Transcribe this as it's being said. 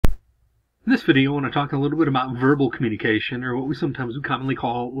In this video, I want to talk a little bit about verbal communication, or what we sometimes commonly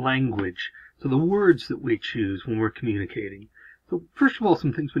call language. So the words that we choose when we're communicating. So first of all,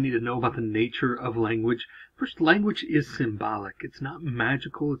 some things we need to know about the nature of language. First, language is symbolic. It's not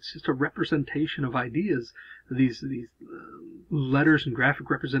magical. It's just a representation of ideas. These letters and graphic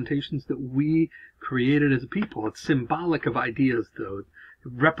representations that we created as a people. It's symbolic of ideas, though. It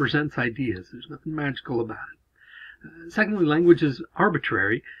represents ideas. There's nothing magical about it. Secondly, language is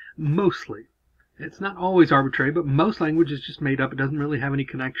arbitrary, mostly. It's not always arbitrary, but most language is just made up. It doesn't really have any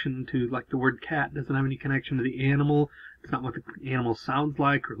connection to, like the word cat doesn't have any connection to the animal. It's not what the animal sounds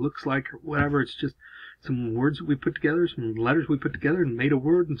like or looks like or whatever. It's just some words that we put together, some letters we put together and made a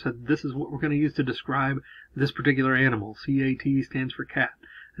word and said, this is what we're going to use to describe this particular animal. C-A-T stands for cat,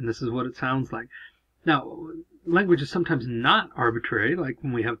 and this is what it sounds like. Now, language is sometimes not arbitrary, like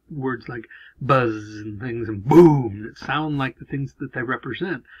when we have words like buzz and things and boom that sound like the things that they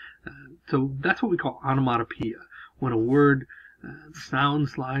represent. So that's what we call onomatopoeia, when a word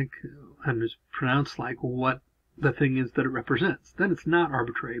sounds like and is pronounced like what the thing is that it represents. Then it's not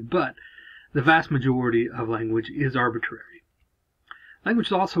arbitrary, but the vast majority of language is arbitrary. Language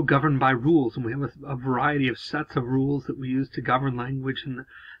is also governed by rules, and we have a variety of sets of rules that we use to govern language and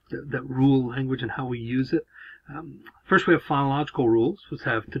that rule language and how we use it. First, we have phonological rules, which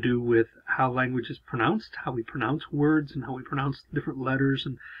have to do with how language is pronounced, how we pronounce words, and how we pronounce different letters,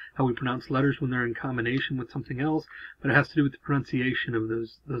 and how we pronounce letters when they're in combination with something else. But it has to do with the pronunciation of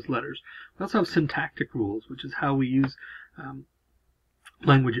those letters. We also have syntactic rules, which is how we use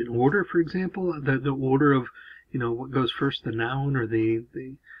language in order. For example, the order of what goes first, the noun or the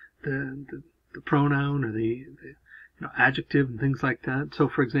pronoun or the adjective and things like that. So,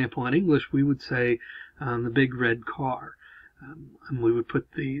 for example, in English, we would say the big red car. And we would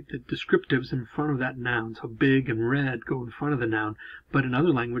put the descriptives in front of that noun. So big and red go in front of the noun. But in other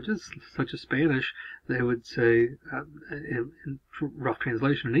languages, such as Spanish, they would say, in rough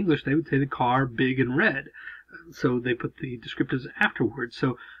translation in English, they would say the car big and red. So they put the descriptives afterwards.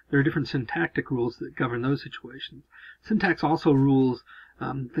 So there are different syntactic rules that govern those situations. Syntax also rules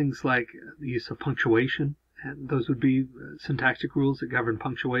things like the use of punctuation. And those would be syntactic rules that govern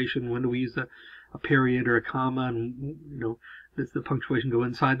punctuation. When do we use a period or a comma? And, does the punctuation go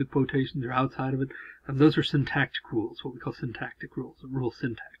inside the quotations or outside of it? And those are syntactic rules, what we call syntactic rules, rule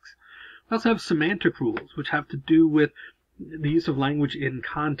syntax. We also have semantic rules, which have to do with the use of language in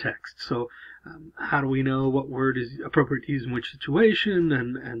context. So how do we know what word is appropriate to use in which situation,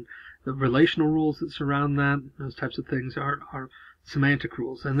 and the relational rules that surround that, those types of things are semantic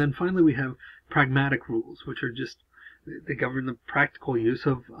rules. And then finally we have pragmatic rules, which are just, they govern the practical use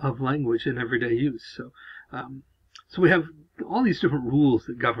of language in everyday use. So we have all these different rules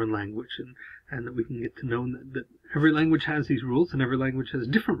that govern language, and that we can get to know that every language has these rules, and every language has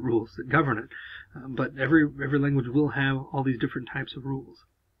different rules that govern it. But every language will have all these different types of rules.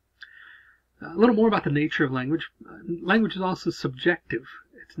 A little more about the nature of language. Language is also subjective.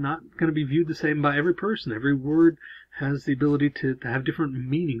 It's not going to be viewed the same by every person. Every word has the ability to have different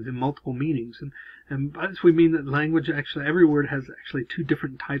meanings and multiple meanings. And by this we mean that language, every word has two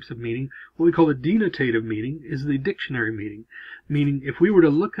different types of meaning. What we call the denotative meaning is the dictionary meaning. Meaning, if we were to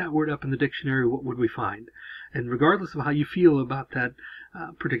look that word up in the dictionary, what would we find? And regardless of how you feel about that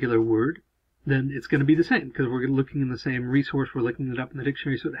particular word, then it's going to be the same, because we're looking in the same resource, we're looking it up in the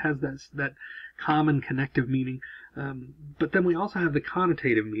dictionary, so it has that common connective meaning. But then we also have the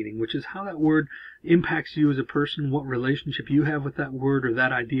connotative meaning, which is how that word impacts you as a person, what relationship you have with that word or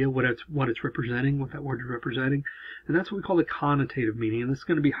that idea, what it's representing, what that word is representing. And that's what we call the connotative meaning, and this is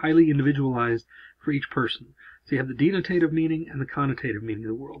going to be highly individualized for each person. So you have the denotative meaning and the connotative meaning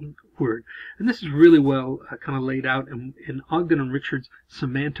of the word. And this is really well kind of laid out in Ogden and Richard's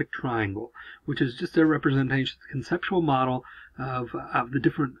semantic triangle, which is just their representation, the conceptual model of the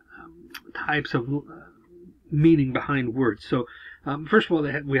different types of meaning behind words. So first of all,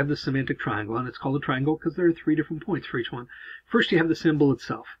 we have the semantic triangle, and it's called a triangle because there are 3 different points for each one. First, you have the symbol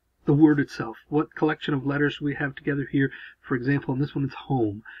itself, the word itself. What collection of letters we have together here? For example, in this one, it's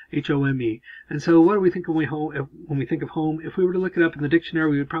home, H-O-M-E. And so what do we think when we think of home? If we were to look it up in the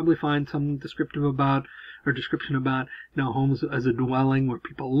dictionary, we would probably find some description about home as a dwelling where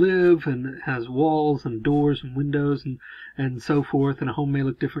people live, and it has walls and doors and windows and so forth. And a home may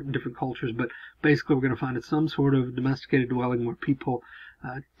look different in different cultures, but basically we're going to find it's some sort of domesticated dwelling where people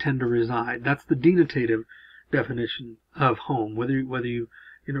tend to reside. That's the denotative definition of home. Whether you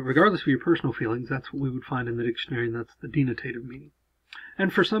regardless of your personal feelings, that's what we would find in the dictionary, and that's the denotative meaning.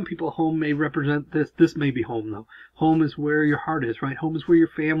 And for some people, home may represent this. This may be home, though. Home is where your heart is, right? Home is where your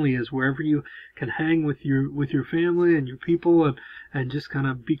family is, wherever you can hang with your family and your people, and just kind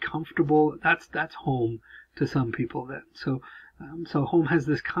of be comfortable. That's home to some people. Then, so home has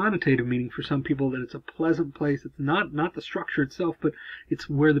this connotative meaning for some people, that it's a pleasant place. It's not the structure itself, but it's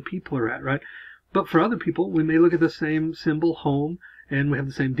where the people are at, right? But for other people, we may look at the same symbol, home, and we have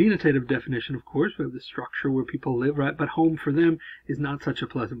the same denotative definition, of course. We have the structure where people live, right? But home for them is not such a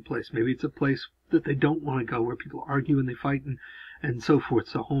pleasant place. Maybe it's a place that they don't want to go, where people argue and they fight and so forth.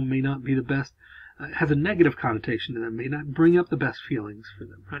 So home may not be the best, has a negative connotation to them, may not bring up the best feelings for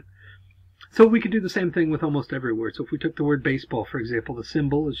them, right? So we could do the same thing with almost every word. So if we took the word baseball, for example, the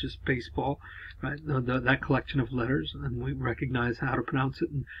symbol is just baseball, right? That collection of letters, and we recognize how to pronounce it,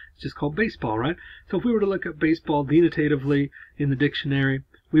 and it's just called baseball, right? So if we were to look at baseball denotatively in the dictionary,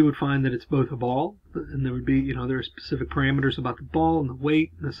 we would find that it's both a ball, and there would be, there are specific parameters about the ball and the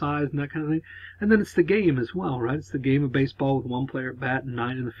weight and the size and that kind of thing. And then it's the game as well, right? It's the game of baseball with one player at bat and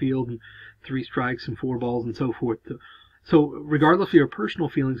 9 in the field and 3 strikes and 4 balls and so forth. So regardless of your personal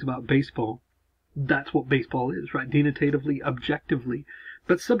feelings about baseball, that's what baseball is, right? Denotatively, objectively.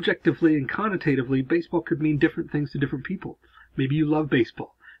 But subjectively and connotatively, baseball could mean different things to different people. Maybe you love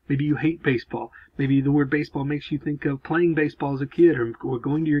baseball. Maybe you hate baseball. Maybe the word baseball makes you think of playing baseball as a kid, or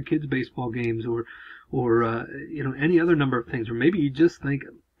going to your kids' baseball games, or any other number of things. Or maybe you just think,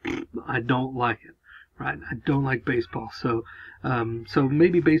 I don't like it, right? I don't like baseball. So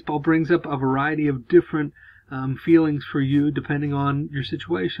maybe baseball brings up a variety of different feelings for you depending on your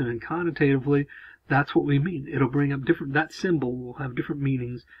situation, and connotatively, that's what we mean. It'll bring up that symbol will have different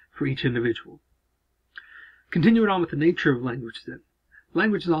meanings for each individual. Continuing on with the nature of language then.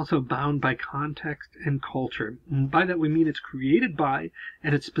 Language is also bound by context and culture. And by that we mean it's created by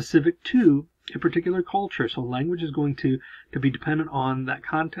and it's specific to a particular culture. So language is going to be dependent on that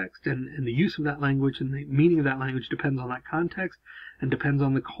context, and the use of that language and the meaning of that language depends on that context and depends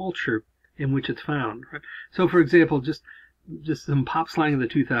on the culture in which it's found, right? So, for example, just some pop slang of the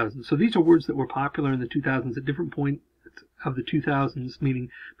 2000s. So these are words that were popular in the 2000s at different points of the 2000s, meaning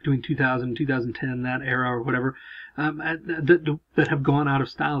between 2000 and 2010, that era or whatever, that have gone out of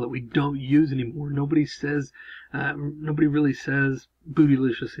style, that we don't use anymore. Nobody really says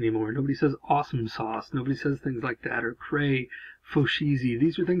bootylicious anymore. Nobody says awesome sauce. Nobody says things like that, or cray, faux cheesy.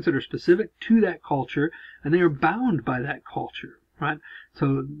 These are things that are specific to that culture, and they are bound by that culture, right?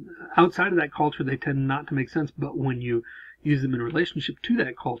 So outside of that culture, they tend not to make sense, but when you use them in relationship to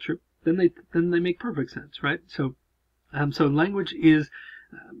that culture, then they make perfect sense, right? So language is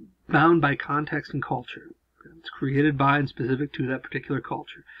bound by context and culture. It's created by and specific to that particular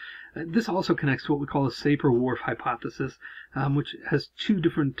culture. This also connects to what we call the Sapir-Whorf hypothesis, which has 2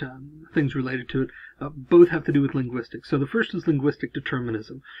 different things related to it. Both have to do with linguistics. So the first is linguistic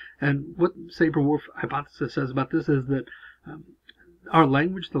determinism. And what Sapir-Whorf hypothesis says about this is that our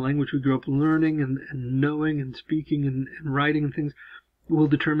language, the language we grew up learning and knowing and speaking and writing and things, will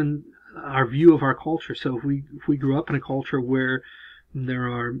determine our view of our culture. So if we grew up in a culture where there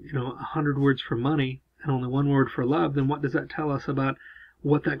are 100 words for money and only 1 word for love, then what does that tell us about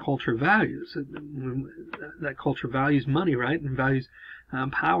what that culture values? That culture values money, right, and values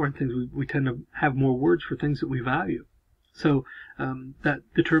power and things. We tend to have more words for things that we value. So that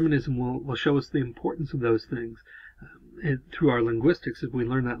determinism will show us the importance of those things through our linguistics as we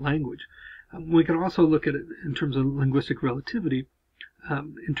learn that language. We can also look at it in terms of linguistic relativity,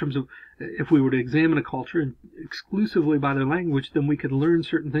 in terms of if we were to examine a culture exclusively by their language, then we could learn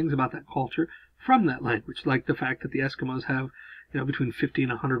certain things about that culture from that language, like the fact that the Eskimos have between 50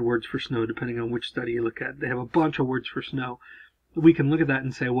 and 100 words for snow, depending on which study you look at. They have a bunch of words for snow. We can look at that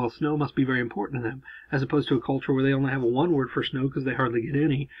and say, well, snow must be very important to them, as opposed to a culture where they only have 1 word for snow because they hardly get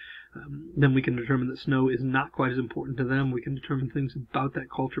any. Then we can determine that snow is not quite as important to them. We can determine things about that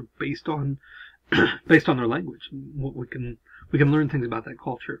culture based on their language. We can learn things about that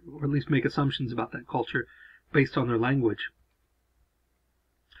culture, or at least make assumptions about that culture based on their language.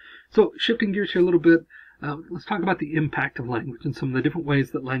 So shifting gears here a little bit, let's talk about the impact of language and some of the different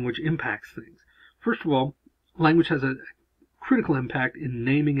ways that language impacts things. First of all, language has a critical impact in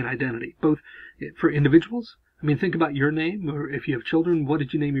naming and identity, both for individuals. I mean, think about your name, or if you have children, what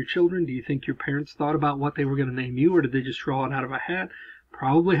did you name your children? Do you think your parents thought about what they were going to name you, or did they just draw it out of a hat?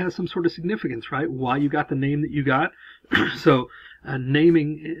 Probably has some sort of significance, right? Why you got the name that you got. So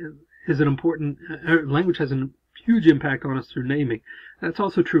naming is an important, language has a huge impact on us through naming. That's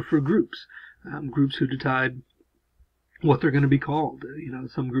also true for groups. Groups who decide what they're going to be called.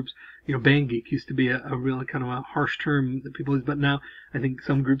 Some groups, band geek used to be a really kind of a harsh term that people use, but now I think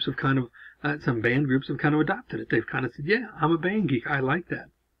some groups have kind of Some band groups have kind of adopted it. They've kind of said, yeah, I'm a band geek. I like that.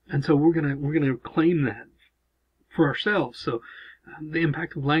 And so we're gonna claim that for ourselves. So the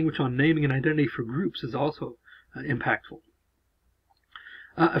impact of language on naming and identity for groups is also impactful.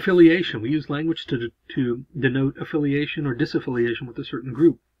 Affiliation. We use language to denote affiliation or disaffiliation with a certain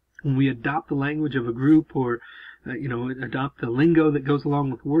group. When we adopt the language of a group, or adopt the lingo that goes along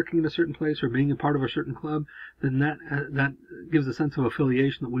with working in a certain place or being a part of a certain club, then that gives a sense of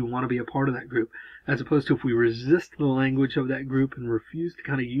affiliation, that we want to be a part of that group, as opposed to if we resist the language of that group and refuse to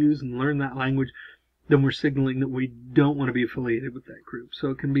kind of use and learn that language, then we're signaling that we don't want to be affiliated with that group.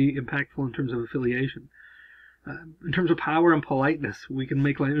 So it can be impactful in terms of affiliation. In terms of power and politeness, we can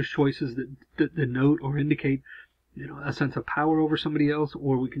make language choices that denote or indicate a sense of power over somebody else,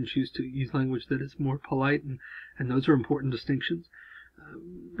 or we can choose to use language that is more polite, and those are important distinctions.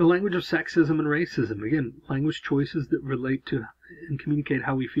 The language of sexism and racism, again, language choices that relate to and communicate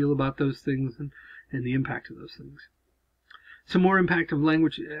how we feel about those things and the impact of those things. Some more impact of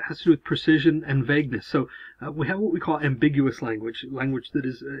language has to do with precision and vagueness. So we have what we call ambiguous language, language that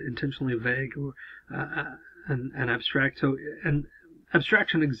is intentionally vague or and abstract. So, and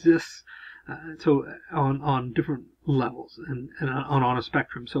abstraction exists on different levels and on a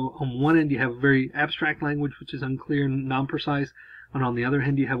spectrum. So on one end you have very abstract language, which is unclear and non-precise, and on the other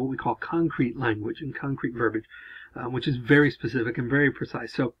hand you have what we call concrete language and concrete verbiage, which is very specific and very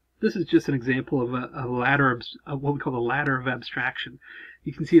precise. So this is just an example of a ladder, of what we call the ladder of abstraction.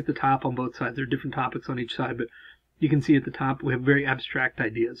 You can see at the top on both sides, there are different topics on each side, but you can see at the top we have very abstract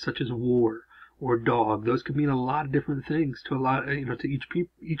ideas such as war or dog. Those could mean a lot of different things to to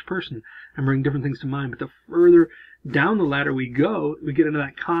each person, and bring different things to mind. But the further down the ladder we go, we get into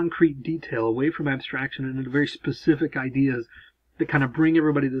that concrete detail, away from abstraction and into very specific ideas that kind of bring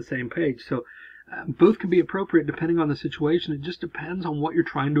everybody to the same page. So both can be appropriate depending on the situation. It just depends on what you're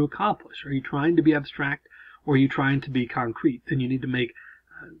trying to accomplish. Are you trying to be abstract, or are you trying to be concrete? Then you need to make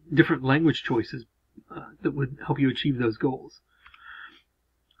different language choices that would help you achieve those goals.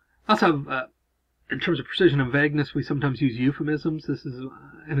 Also have in terms of precision and vagueness, we sometimes use euphemisms. This is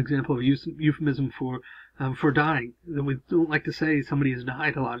an example of euphemism for dying. We don't like to say somebody has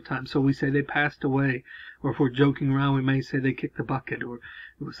died a lot of times, so we say they passed away. Or if we're joking around, we may say they kicked the bucket, or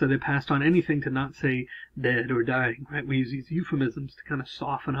so they passed on, anything to not say dead or dying. Right? We use these euphemisms to kind of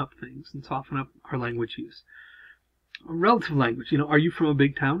soften up things and soften up our language use. Relative language. Are you from a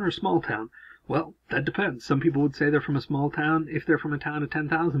big town or a small town? Well, that depends. Some people would say they're from a small town if they're from a town of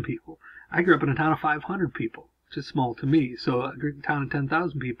 10,000 people. I grew up in a town of 500 people, which is small to me. So a town of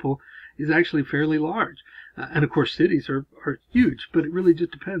 10,000 people is actually fairly large. And of course, cities are huge, but it really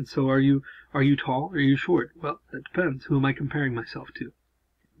just depends. So are you tall or are you short? Well, that depends. Who am I comparing myself to?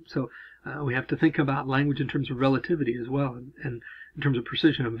 So we have to think about language in terms of relativity as well. And in terms of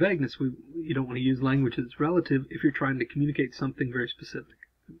precision and vagueness, you don't want to use language that's relative if you're trying to communicate something very specific.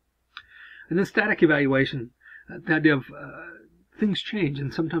 And then static evaluation, the idea of things change,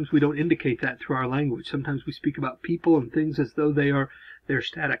 and sometimes we don't indicate that through our language. Sometimes we speak about people and things as though they're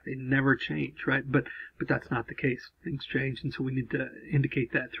static. They never change, right? But that's not the case. Things change, and so we need to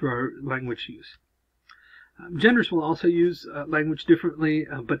indicate that through our language use. Genders will also use language differently,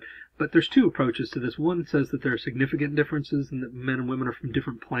 but there's two approaches to this. One says that there are significant differences and that men and women are from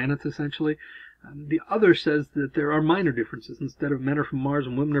different planets, essentially. The other says that there are minor differences. Instead of men are from Mars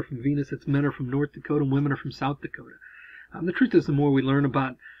and women are from Venus, it's men are from North Dakota and women are from South Dakota. The truth is, the more we learn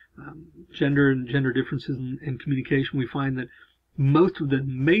about gender and gender differences in communication, we find that most of the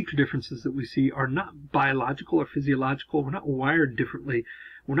major differences that we see are not biological or physiological. We're not wired differently.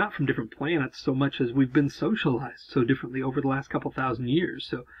 We're not from different planets so much as we've been socialized so differently over the last couple thousand years.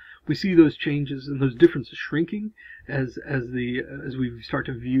 So we see those changes and those differences shrinking as we start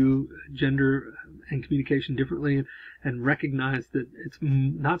to view gender and communication differently, and recognize that it's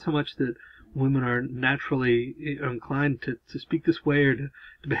not so much that women are naturally inclined to speak this way or to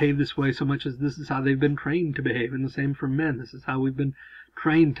behave this way, so much as this is how they've been trained to behave. And the same for men. This is how we've been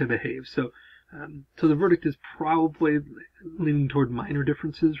trained to behave. So the verdict is probably leaning toward minor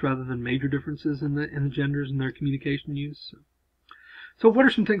differences rather than major differences in the genders and their communication use. So what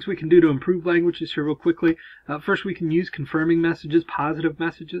are some things we can do to improve languages here real quickly? First, we can use confirming messages, positive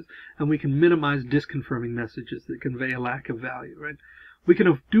messages, and we can minimize disconfirming messages that convey a lack of value, right? We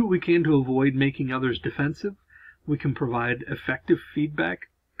can do what we can to avoid making others defensive. We can provide effective feedback,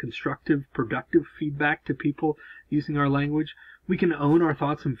 constructive, productive feedback to people using our language. We can own our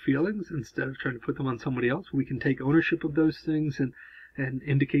thoughts and feelings instead of trying to put them on somebody else. We can take ownership of those things and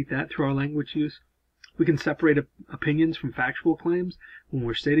indicate that through our language use. We can separate opinions from factual claims. When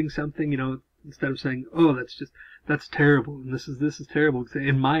we're stating something, Instead of saying, oh, that's terrible, and this is terrible. Say,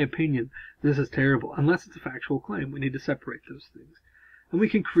 in my opinion, this is terrible. Unless it's a factual claim, we need to separate those things. And we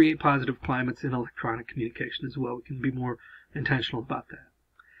can create positive climates in electronic communication as well. We can be more intentional about that.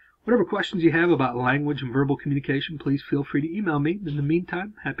 Whatever questions you have about language and verbal communication, please feel free to email me. In the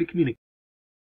meantime, happy communicating.